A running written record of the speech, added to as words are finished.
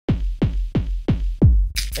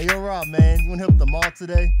Hey, yo, Rob, man, you wanna hit up the mall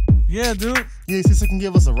today? Yeah, dude. Yeah, see, so can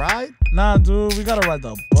give us a ride? Nah, dude, we gotta ride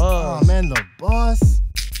the bus. Oh, man, the bus.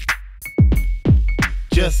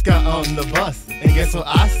 Just got on the bus, and guess what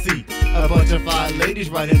I see? A bunch of fine ladies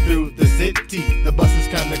riding through the city. The bus is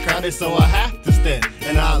kinda crowded, so I have to stand.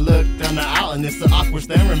 And I look down the aisle, and it's an awkward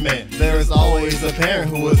staring man. There is always a parent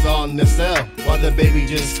who is on the cell, while the baby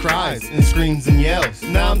just cries and screams and yells.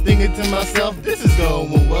 Now I'm thinking to myself, this is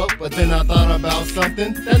going well, but then I thought about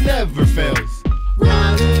something that never fails.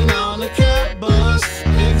 Riding on a cab bus,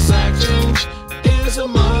 exact change is a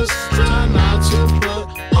must. Try not to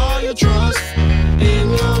put all your trust in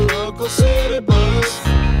your local city bus.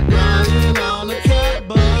 Riding on a cab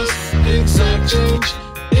bus, exact change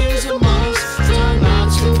is a must. Try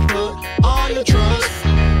not to put all your trust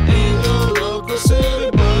in your local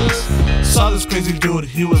city bus. Saw this crazy dude,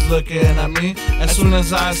 he was looking at me. As soon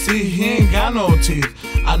as I see, he ain't got no teeth.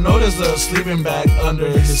 I noticed a sleeping bag under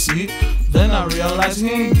his seat. Then I realized he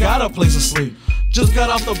ain't got a place to sleep. Just got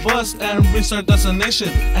off the bus and reached our destination,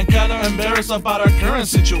 and kinda embarrassed about our current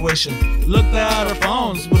situation. Looked at our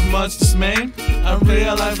phones with much dismay, and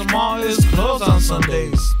realized the mall is closed on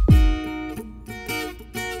Sundays.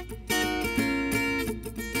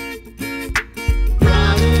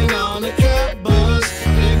 Riding on a cab bus,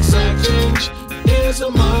 exact change is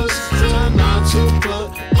a must. Try not to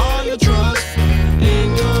put